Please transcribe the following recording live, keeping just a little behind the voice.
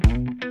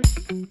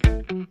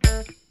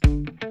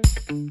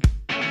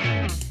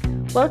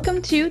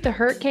Welcome to the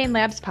Hurricane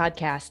Labs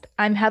podcast.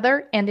 I'm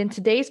Heather, and in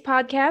today's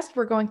podcast,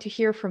 we're going to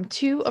hear from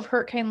two of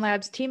Hurricane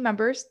Labs team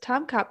members,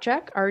 Tom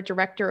Kopchak, our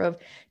Director of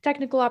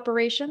Technical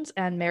Operations,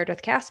 and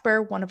Meredith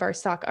Casper, one of our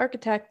SOC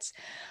architects,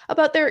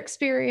 about their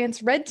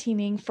experience red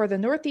teaming for the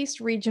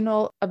Northeast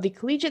Regional of the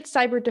Collegiate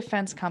Cyber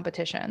Defense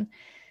Competition.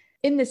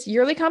 In this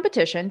yearly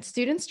competition,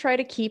 students try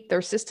to keep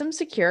their systems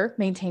secure,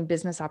 maintain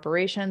business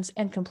operations,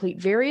 and complete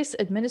various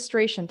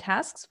administration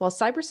tasks while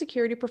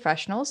cybersecurity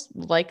professionals,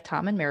 like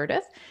Tom and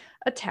Meredith,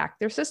 attack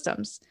their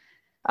systems.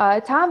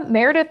 Tom,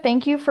 Meredith,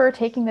 thank you for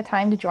taking the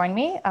time to join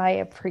me. I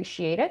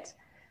appreciate it.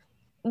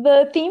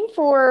 The theme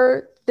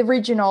for the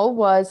regional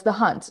was the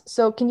hunt.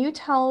 So can you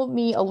tell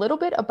me a little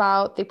bit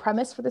about the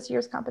premise for this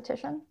year's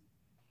competition?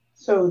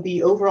 So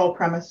the overall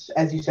premise,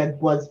 as you said,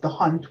 was the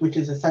hunt, which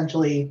is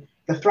essentially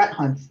the threat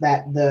hunts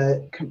that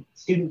the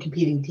student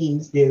competing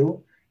teams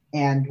do,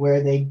 and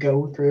where they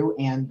go through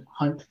and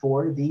hunt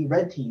for the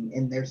red team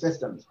in their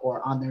systems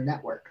or on their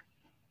network,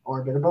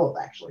 or a bit of both,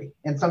 actually,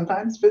 and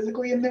sometimes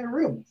physically in their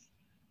rooms,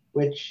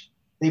 which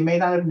they may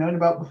not have known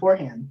about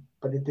beforehand,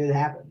 but it did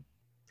happen.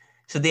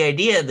 So the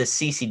idea of the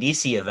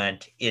CCDC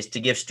event is to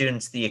give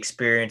students the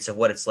experience of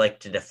what it's like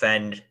to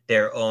defend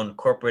their own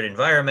corporate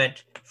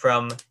environment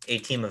from a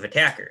team of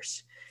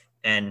attackers.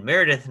 And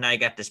Meredith and I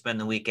got to spend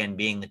the weekend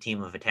being the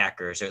team of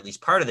attackers, or at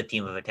least part of the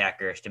team of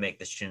attackers, to make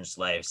the students'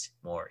 lives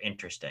more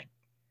interesting.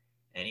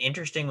 And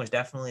interesting was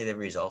definitely the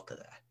result of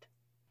that.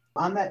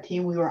 On that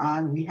team we were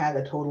on, we had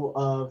a total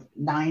of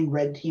 9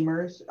 red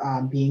teamers,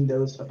 being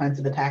those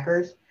offensive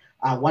attackers.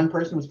 One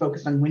person was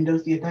focused on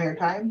Windows the entire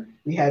time.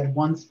 We had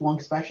one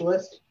Splunk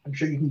specialist. I'm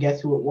sure you can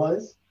guess who it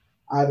was.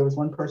 There was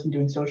one person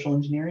doing social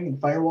engineering and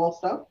firewall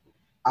stuff.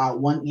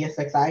 One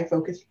ESXi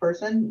focused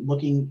person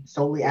looking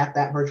solely at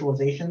that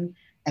virtualization,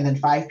 and then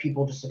 5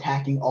 people just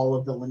attacking all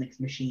of the Linux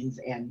machines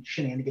and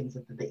shenanigans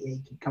that they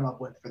could come up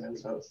with for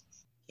those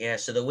hosts. Yeah,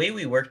 so the way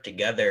we work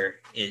together,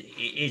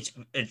 it's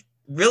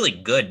really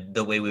good,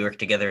 the way we work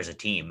together as a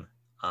team,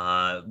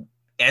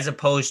 as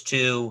opposed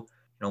to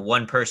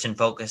one person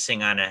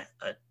focusing on a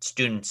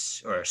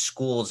student's or a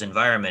school's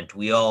environment.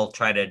 We all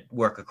try to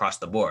work across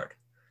the board.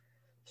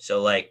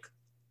 So like,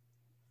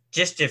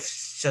 just if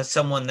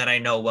someone that I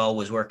know well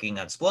was working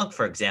on Splunk,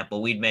 for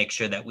example, we'd make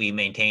sure that we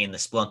maintain the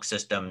Splunk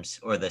systems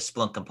or the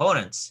Splunk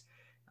components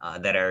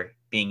that are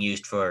being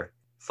used for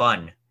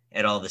fun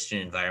at all the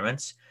student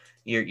environments.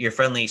 Your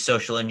friendly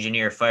social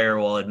engineer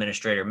firewall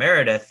administrator,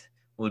 Meredith,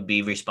 would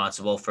be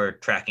responsible for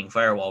tracking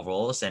firewall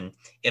rules. And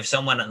if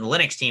someone on the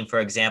Linux team, for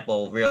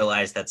example,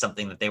 realized that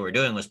something that they were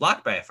doing was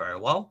blocked by a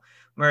firewall,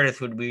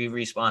 Meredith would be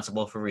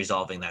responsible for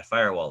resolving that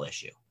firewall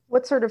issue.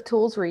 What sort of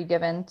tools were you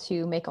given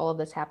to make all of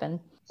this happen?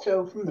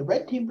 So from the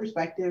red team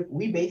perspective,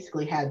 we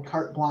basically had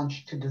carte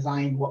blanche to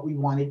design what we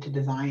wanted to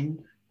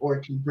design or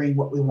to bring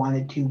what we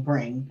wanted to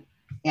bring.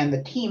 And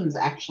the teams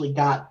actually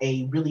got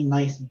a really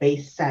nice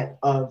base set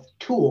of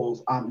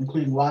tools,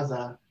 including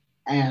Waza,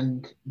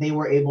 and they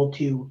were able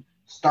to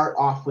start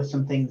off with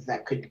some things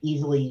that could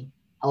easily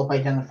help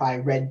identify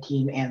red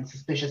team and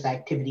suspicious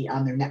activity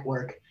on their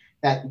network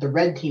that the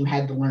red team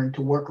had to learn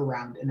to work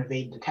around and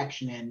evade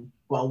detection in,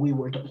 while we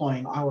were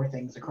deploying our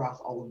things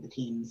across all of the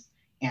teams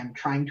and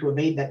trying to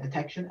evade that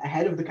detection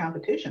ahead of the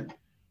competition,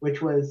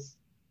 which was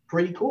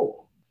pretty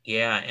cool.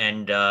 Yeah,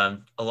 and a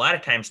lot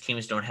of times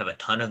teams don't have a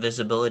ton of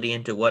visibility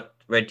into what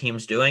red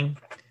team's doing,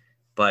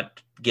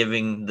 but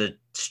giving the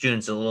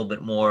students a little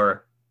bit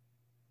more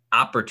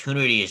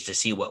opportunities to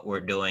see what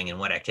we're doing and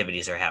what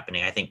activities are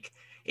happening, I think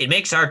it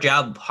makes our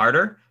job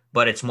harder,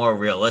 but it's more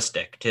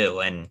realistic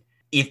too. And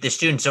if the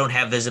students don't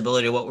have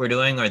visibility to what we're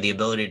doing or the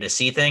ability to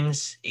see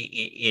things,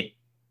 it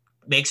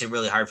makes it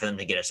really hard for them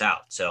to get us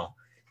out. So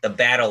the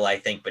battle, I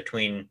think,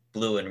 between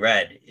blue and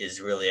red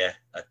is really a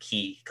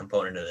key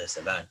component of this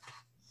event.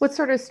 What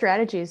sort of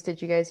strategies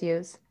did you guys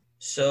use?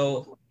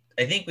 So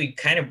I think we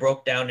kind of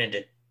broke down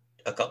into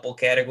a couple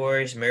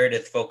categories.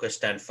 Meredith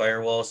focused on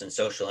firewalls and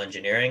social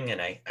engineering,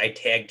 and I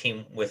tag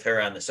team with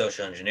her on the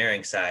social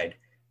engineering side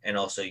and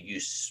also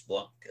use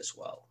Splunk as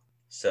well.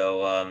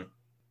 So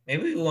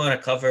maybe we want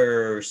to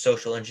cover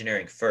social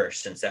engineering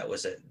first, since that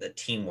was the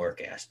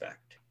teamwork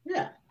aspect.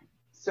 Yeah.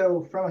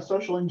 So from a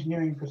social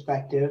engineering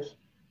perspective,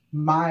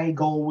 my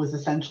goal was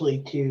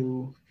essentially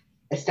to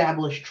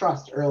establish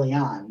trust early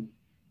on.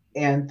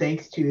 And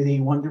thanks to the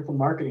wonderful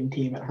marketing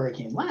team at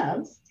Hurricane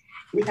Labs,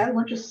 we had a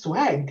bunch of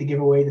swag to give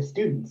away to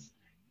students.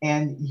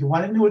 And you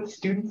want to know what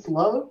students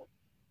love?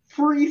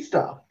 Free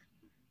stuff.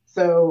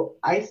 So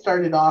I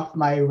started off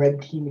my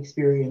red team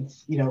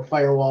experience,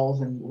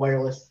 firewalls and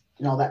wireless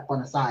and all that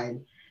fun aside,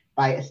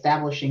 by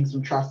establishing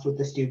some trust with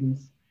the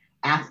students,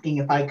 asking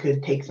if I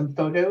could take some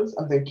photos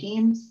of their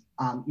teams,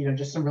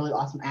 just some really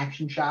awesome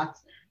action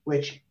shots,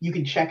 which you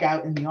can check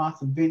out in the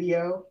awesome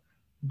video.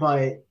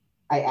 But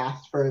I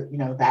asked for,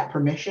 that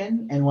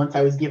permission. And once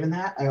I was given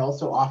that, I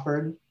also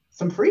offered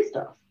some free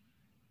stuff.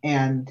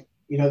 And,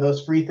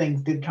 those free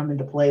things did come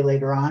into play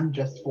later on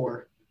just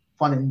for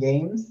fun and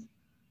games.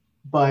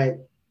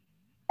 But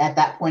at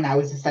that point, I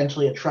was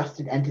essentially a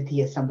trusted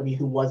entity as somebody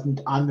who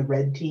wasn't on the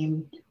red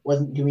team,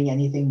 wasn't doing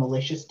anything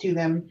malicious to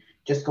them,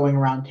 just going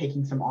around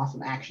taking some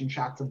awesome action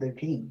shots of their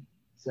team.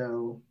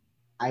 So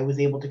I was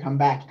able to come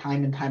back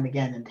time and time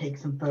again and take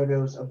some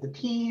photos of the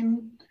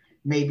team,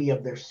 maybe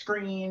of their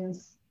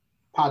screens,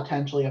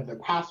 potentially of their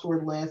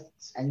password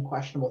lists, any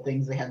questionable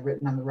things they had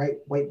written on the right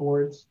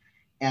whiteboards,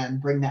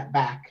 and bring that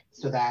back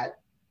so that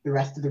the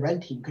rest of the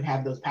red team could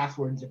have those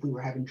passwords if we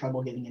were having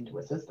trouble getting into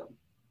a system.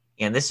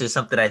 And this is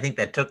something I think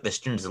that took the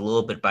students a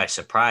little bit by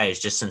surprise,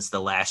 just since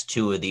the last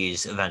two of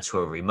these events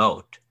were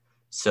remote.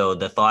 So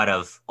the thought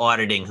of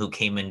auditing who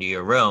came into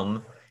your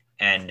room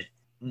and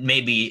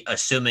maybe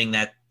assuming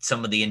that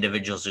some of the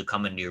individuals who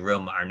come into your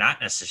room are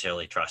not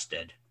necessarily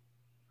trusted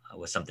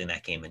was something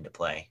that came into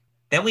play.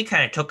 Then we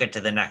kind of took it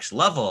to the next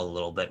level a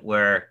little bit,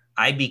 where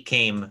I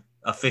became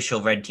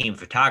official red team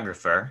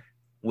photographer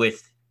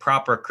with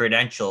proper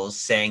credentials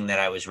saying that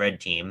I was red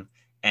team,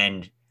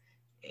 and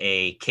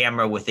a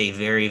camera with a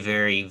very,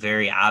 very,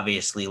 very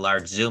obviously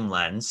large zoom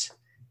lens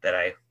that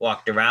I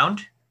walked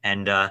around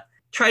and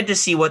tried to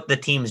see what the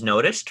teams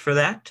noticed for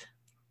that.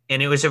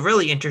 And it was a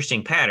really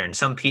interesting pattern.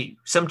 Some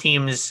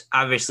teams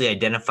obviously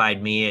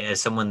identified me as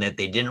someone that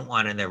they didn't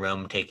want in their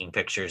room taking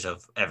pictures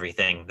of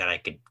everything that I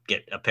could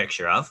get a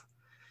picture of,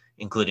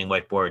 including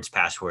whiteboards,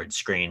 passwords,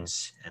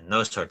 screens, and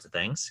those sorts of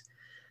things.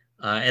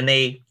 And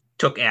they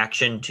took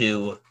action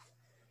to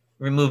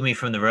remove me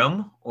from the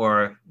room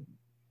or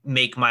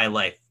make my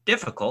life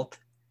difficult.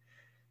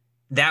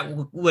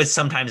 That was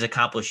sometimes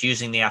accomplished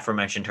using the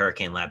aforementioned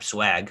Hurricane Lab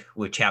swag,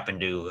 which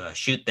happened to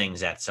shoot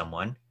things at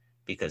someone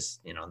because,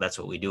 that's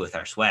what we do with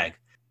our swag.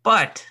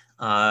 But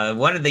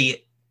one of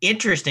the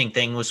interesting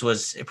things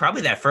was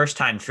probably that first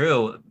time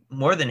through,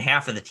 more than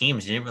half of the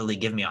teams didn't really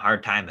give me a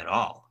hard time at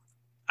all.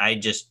 I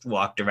just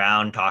walked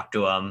around, talked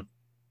to them,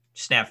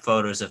 snapped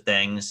photos of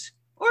things,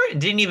 or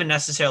didn't even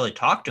necessarily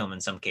talk to them in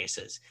some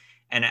cases.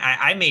 And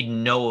I made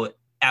no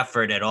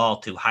effort at all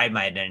to hide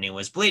my identity. It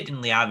was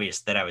blatantly obvious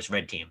that I was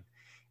red team,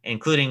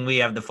 including we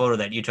have the photo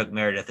that you took,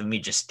 Meredith, of me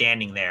just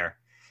standing there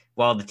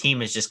while the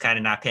team is just kind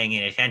of not paying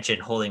any attention,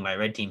 holding my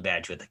red team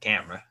badge with the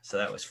camera. So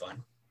that was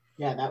fun.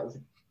 Yeah, that was a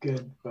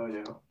good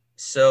photo.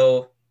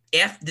 So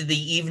after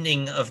the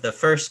evening of the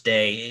first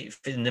day,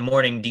 in the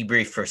morning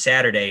debrief for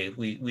Saturday,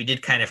 we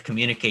did kind of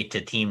communicate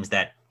to teams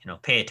that,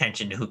 pay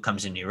attention to who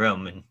comes in your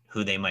room and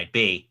who they might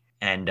be.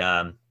 And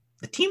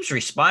the teams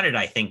responded,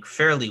 I think,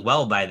 fairly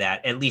well by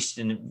that, at least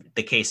in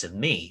the case of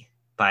me,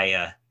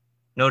 by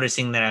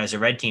noticing that I was a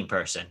red team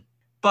person.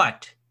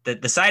 But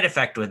the side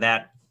effect with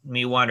that,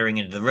 me wandering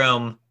into the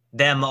room,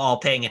 them all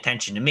paying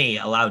attention to me,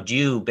 allowed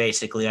you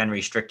basically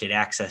unrestricted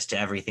access to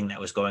everything that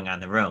was going on in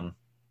the room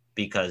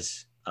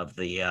because of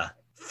the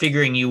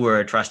figuring you were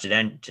a trusted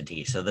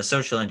entity. So the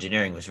social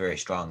engineering was very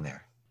strong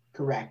there.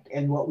 Correct.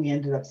 And what we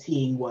ended up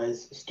seeing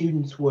was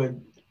students would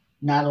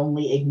not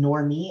only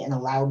ignore me and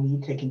allow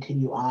me to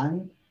continue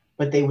on,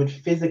 but they would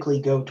physically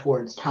go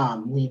towards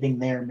Tom, leaving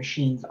their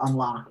machines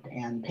unlocked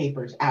and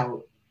papers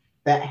out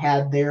that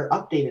had their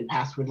updated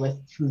password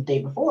lists from the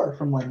day before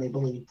from when they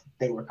believed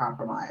they were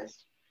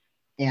compromised.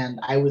 And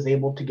I was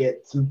able to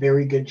get some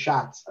very good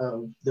shots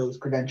of those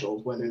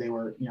credentials, whether they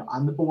were,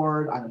 on the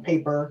board, on a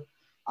paper.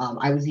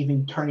 I was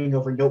even turning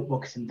over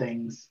notebooks and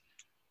things.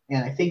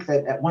 And I think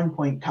that at one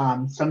point,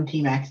 Tom, some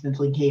team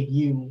accidentally gave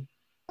you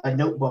a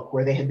notebook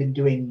where they had been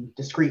doing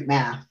discrete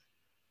math,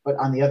 but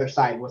on the other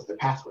side was the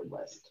password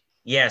list.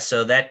 Yeah,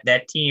 so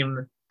that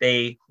team,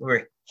 they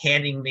were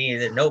handing me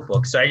the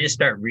notebook. So I just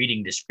start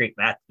reading discrete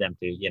math to them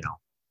to,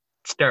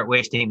 start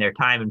wasting their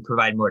time and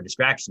provide more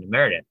distraction to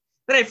Meredith.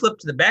 Then I flip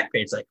to the back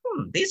page like,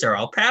 these are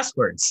all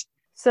passwords.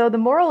 So the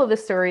moral of the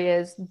story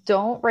is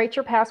don't write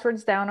your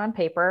passwords down on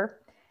paper.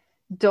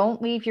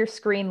 Don't leave your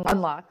screen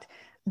unlocked.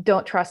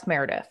 Don't trust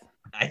Meredith.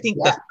 I think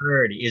the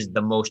third is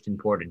the most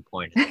important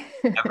point.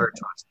 Never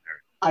trust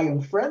her. I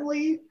am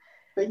friendly.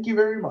 Thank you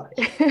very much.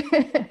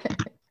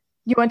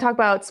 You want to talk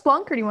about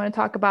Splunk, or do you want to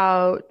talk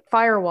about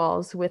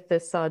firewalls with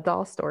this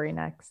doll story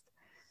next?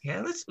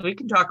 Yeah, we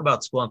can talk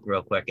about Splunk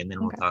real quick, and then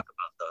we'll talk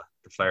about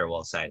the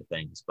firewall side of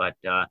things. But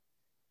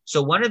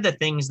so one of the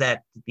things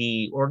that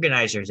the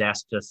organizers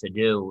asked us to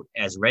do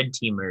as red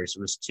teamers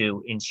was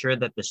to ensure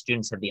that the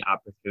students had the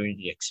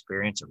opportunity to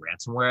experience a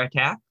ransomware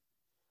attack,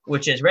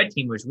 which as red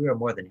teamers, we were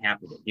more than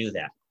happy to do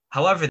that.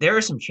 However, there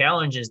are some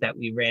challenges that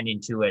we ran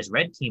into as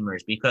red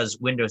teamers because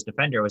Windows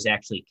Defender was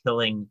actually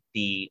killing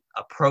the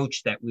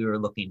approach that we were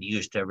looking to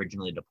use to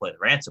originally deploy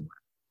the ransomware.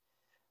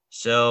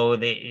 So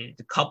a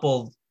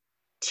couple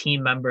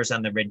team members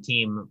on the red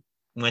team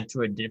went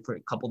through a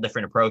couple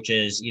different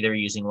approaches, either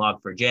using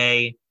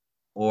Log4j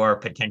or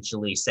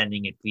potentially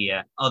sending it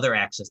via other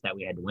access that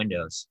we had to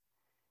Windows.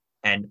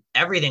 And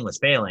everything was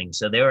failing.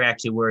 So they were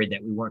actually worried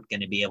that we weren't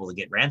going to be able to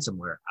get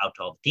ransomware out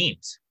to all the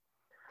teams.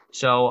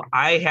 So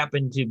I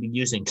happened to be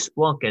using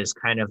Splunk as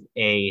kind of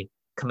a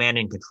command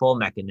and control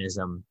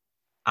mechanism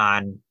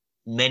on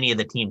many of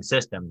the team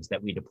systems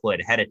that we deployed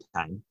ahead of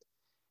time,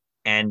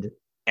 and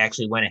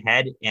actually went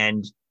ahead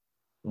and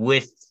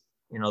with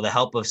the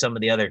help of some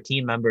of the other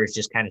team members,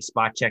 just kind of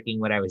spot checking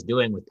what I was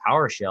doing with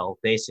PowerShell,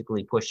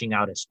 basically pushing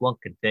out a Splunk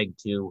config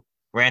to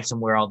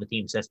ransomware all the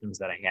team systems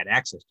that I had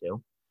access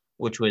to,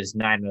 which was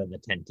 9 out of the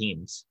 10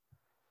 teams.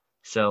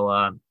 So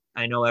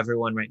I know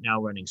everyone right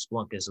now running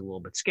Splunk is a little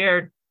bit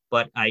scared,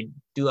 but I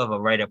do have a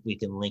write-up we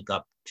can link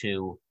up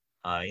to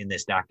in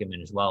this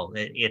document as well.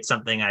 It's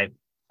something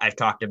I've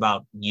talked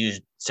about,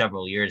 used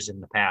several years in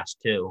the past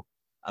too,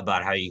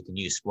 about how you can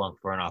use Splunk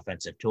for an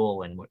offensive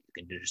tool and what you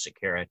can do to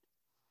secure it.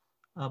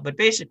 But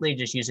basically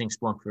just using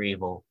Splunk for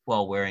evil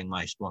while wearing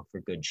my Splunk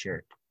for good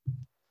shirt.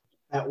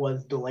 That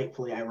was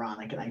delightfully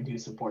ironic, and I do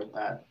support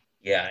that.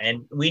 Yeah,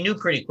 and we knew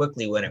pretty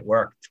quickly when it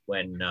worked,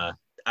 when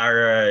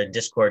our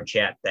Discord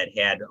chat that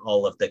had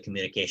all of the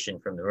communication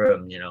from the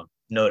room,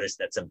 noticed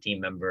that some team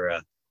member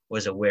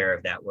was aware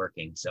of that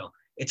working. So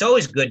it's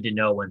always good to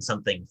know when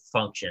something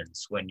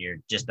functions when you're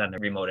just on the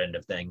remote end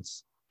of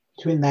things.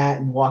 Between that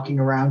and walking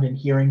around and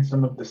hearing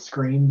some of the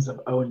screams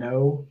of "oh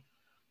no,"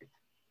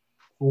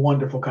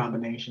 wonderful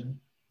combination.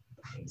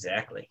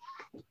 Exactly.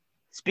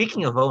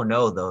 Speaking of oh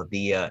no, though,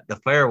 the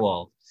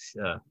firewall,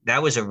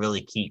 that was a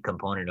really key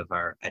component of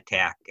our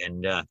attack.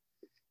 And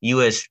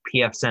you as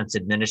pfSense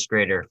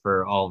administrator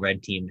for all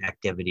red team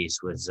activities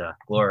was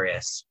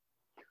glorious.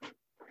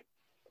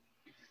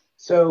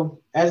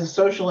 So as a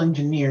social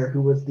engineer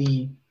who was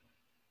the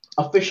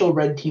official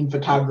red team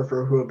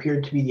photographer who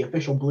appeared to be the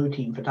official blue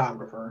team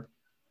photographer,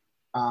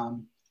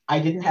 I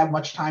didn't have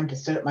much time to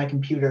sit at my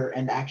computer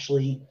and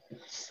actually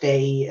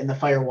stay in the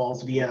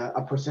firewalls via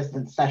a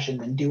persistent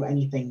session and do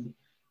anything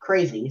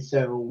crazy.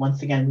 So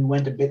once again, we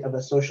went a bit of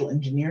a social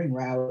engineering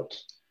route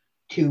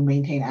to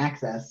maintain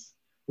access,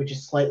 which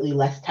is slightly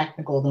less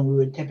technical than we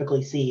would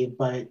typically see,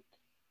 but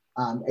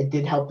it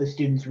did help the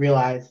students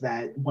realize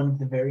that one of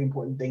the very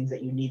important things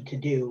that you need to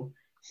do,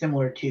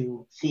 similar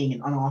to seeing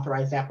an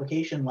unauthorized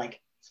application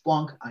like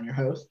Splunk on your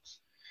hosts,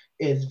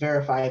 is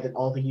verify that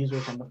all the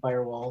users on the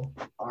firewall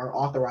are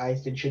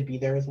authorized and should be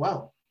there as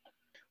well.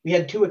 We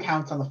had 2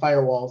 accounts on the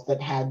firewalls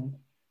that had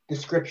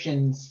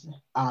descriptions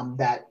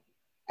that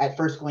at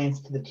first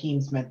glance to the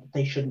teams meant that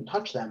they shouldn't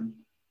touch them.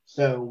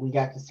 So we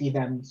got to see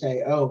them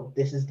say, oh,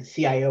 this is the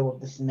CIO of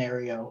the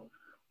scenario.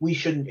 We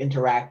shouldn't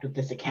interact with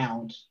this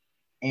account.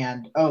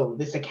 And, oh,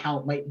 this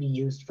account might be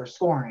used for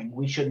scoring.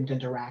 We shouldn't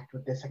interact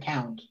with this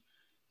account.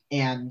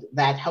 And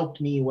that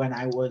helped me when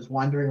I was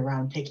wandering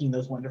around taking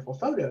those wonderful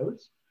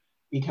photos,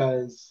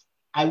 because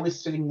I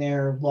was sitting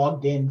there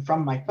logged in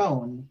from my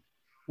phone,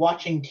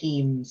 watching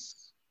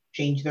teams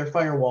change their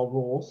firewall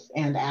rules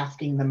and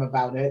asking them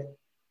about it.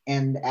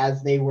 And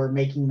as they were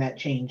making that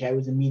change, I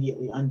was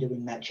immediately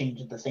undoing that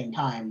change at the same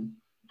time.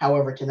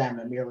 However, to them,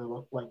 it merely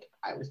looked like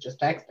I was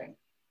just texting.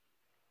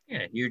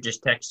 Yeah, you're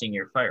just texting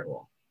your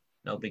firewall.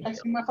 No big deal.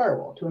 Texting my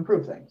firewall to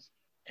improve things.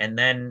 And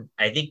then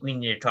I think we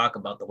need to talk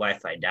about the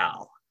Wi-Fi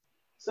doll.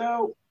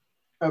 So,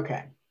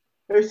 okay.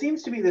 There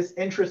seems to be this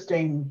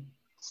interesting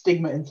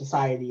stigma in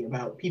society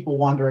about people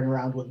wandering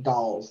around with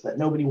dolls, that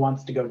nobody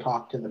wants to go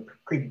talk to the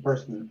creepy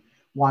person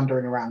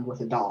wandering around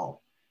with a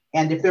doll.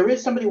 And if there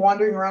is somebody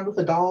wandering around with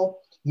a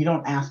doll, you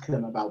don't ask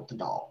them about the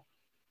doll.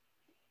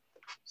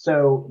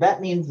 So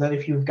that means that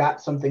if you've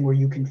got something where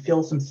you can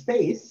fill some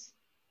space,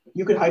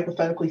 you could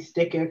hypothetically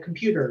stick a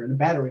computer and a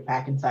battery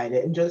pack inside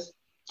it and just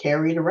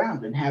carry it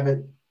around and have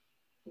it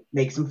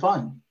make some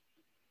fun.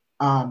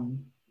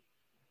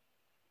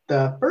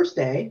 The first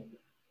day,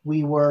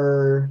 we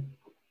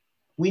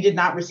did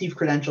not receive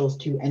credentials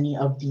to any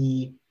of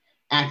the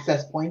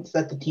access points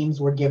that the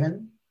teams were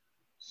given.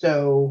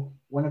 So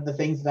one of the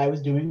things that I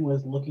was doing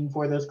was looking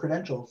for those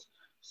credentials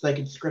so I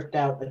could script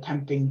out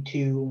attempting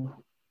to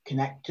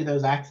connect to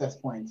those access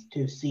points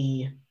to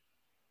see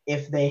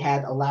if they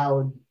had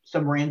allowed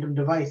some random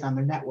device on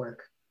their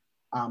network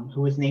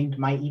who was named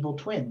my evil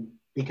twin,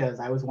 because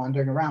I was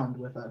wandering around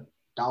with a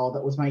doll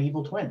that was my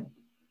evil twin.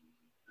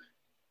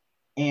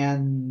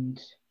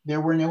 And there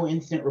were no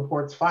incident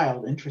reports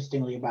filed,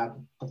 interestingly, about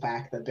the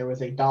fact that there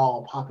was a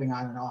doll popping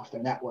on and off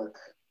their network.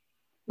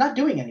 Not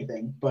doing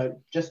anything, but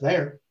just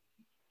there.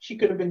 She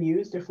could have been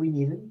used if we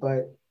needed,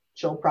 but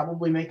she'll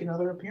probably make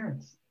another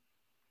appearance.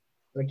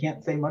 I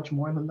can't say much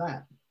more than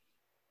that.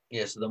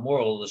 Yeah, so the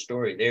moral of the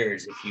story there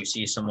is if you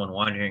see someone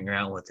wandering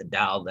around with a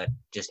doll that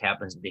just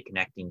happens to be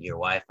connecting to your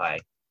Wi-Fi,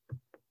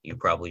 you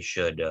probably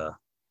should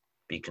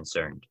be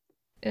concerned.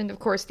 And of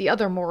course, the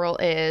other moral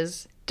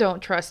is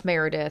don't trust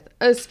Meredith,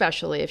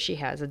 especially if she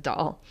has a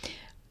doll.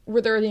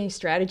 Were there any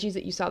strategies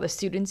that you saw the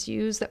students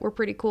use that were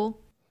pretty cool?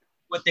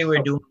 What they were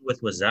doing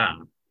with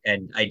Wazam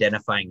and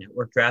identifying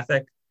network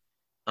traffic,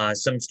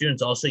 some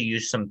students also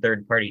used some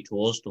third-party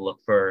tools to look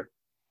for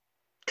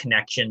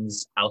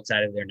connections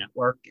outside of their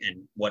network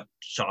and what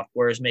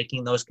software is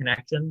making those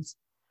connections.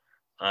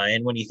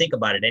 And when you think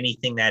about it,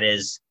 anything that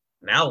is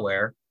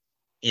malware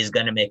is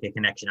going to make a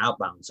connection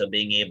outbound. So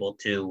being able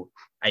to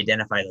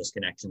identify those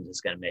connections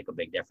is going to make a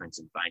big difference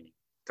in finding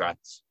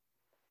threats.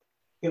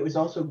 It was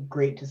also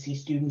great to see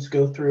students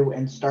go through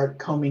and start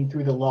combing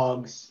through the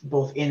logs,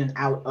 both in and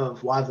out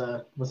of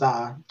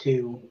Waza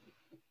to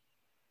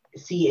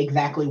see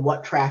exactly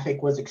what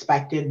traffic was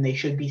expected and they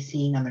should be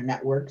seeing on their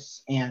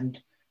networks and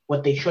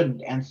what they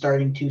shouldn't, and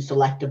starting to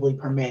selectively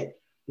permit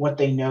what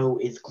they know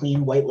is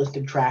clean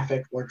whitelisted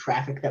traffic or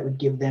traffic that would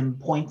give them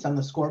points on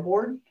the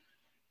scoreboard,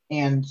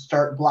 and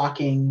start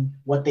blocking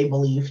what they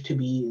believe to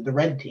be the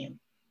red team.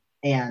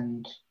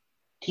 And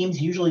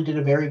teams usually did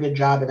a very good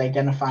job at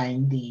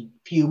identifying the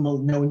few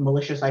known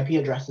malicious IP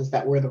addresses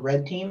that were the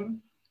red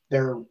team.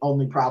 Their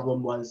only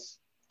problem was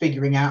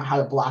figuring out how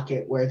to block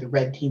it where the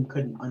red team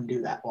couldn't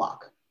undo that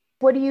block.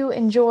 What do you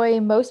enjoy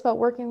most about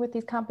working with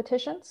these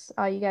competitions?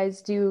 You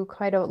guys do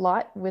quite a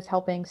lot with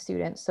helping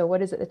students. So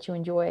what is it that you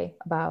enjoy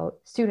about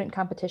student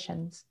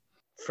competitions?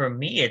 For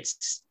me,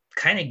 it's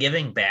kind of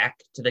giving back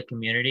to the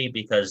community,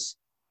 because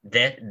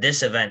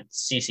this event,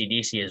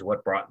 CCDC, is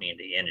what brought me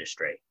into the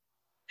industry.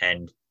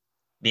 And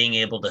being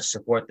able to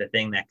support the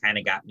thing that kind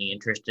of got me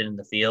interested in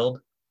the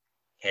field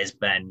has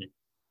been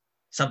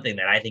something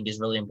that I think is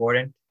really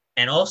important.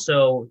 And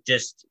also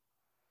just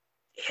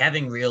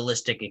having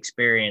realistic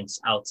experience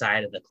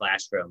outside of the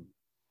classroom,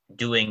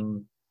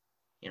 doing,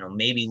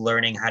 maybe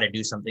learning how to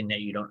do something that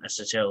you don't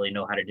necessarily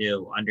know how to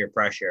do under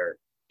pressure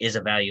is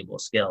a valuable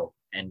skill,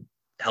 and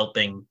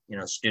helping,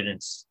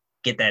 students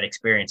get that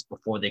experience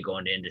before they go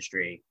into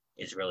industry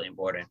is really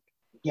important.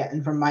 Yeah.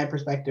 And from my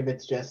perspective,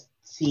 it's just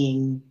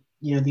seeing,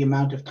 the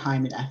amount of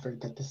time and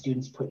effort that the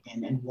students put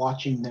in and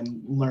watching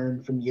them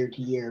learn from year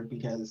to year,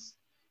 because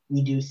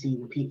we do see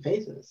repeat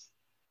phases,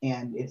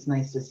 and it's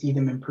nice to see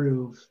them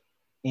improve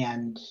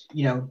and,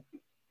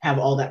 have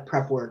all that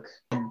prep work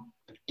and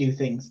do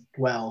things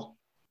well.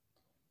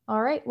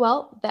 All right.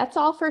 Well, that's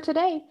all for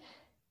today.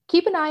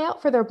 Keep an eye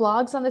out for their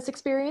blogs on this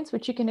experience,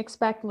 which you can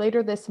expect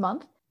later this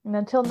month. And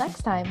until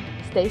next time,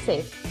 stay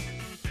safe.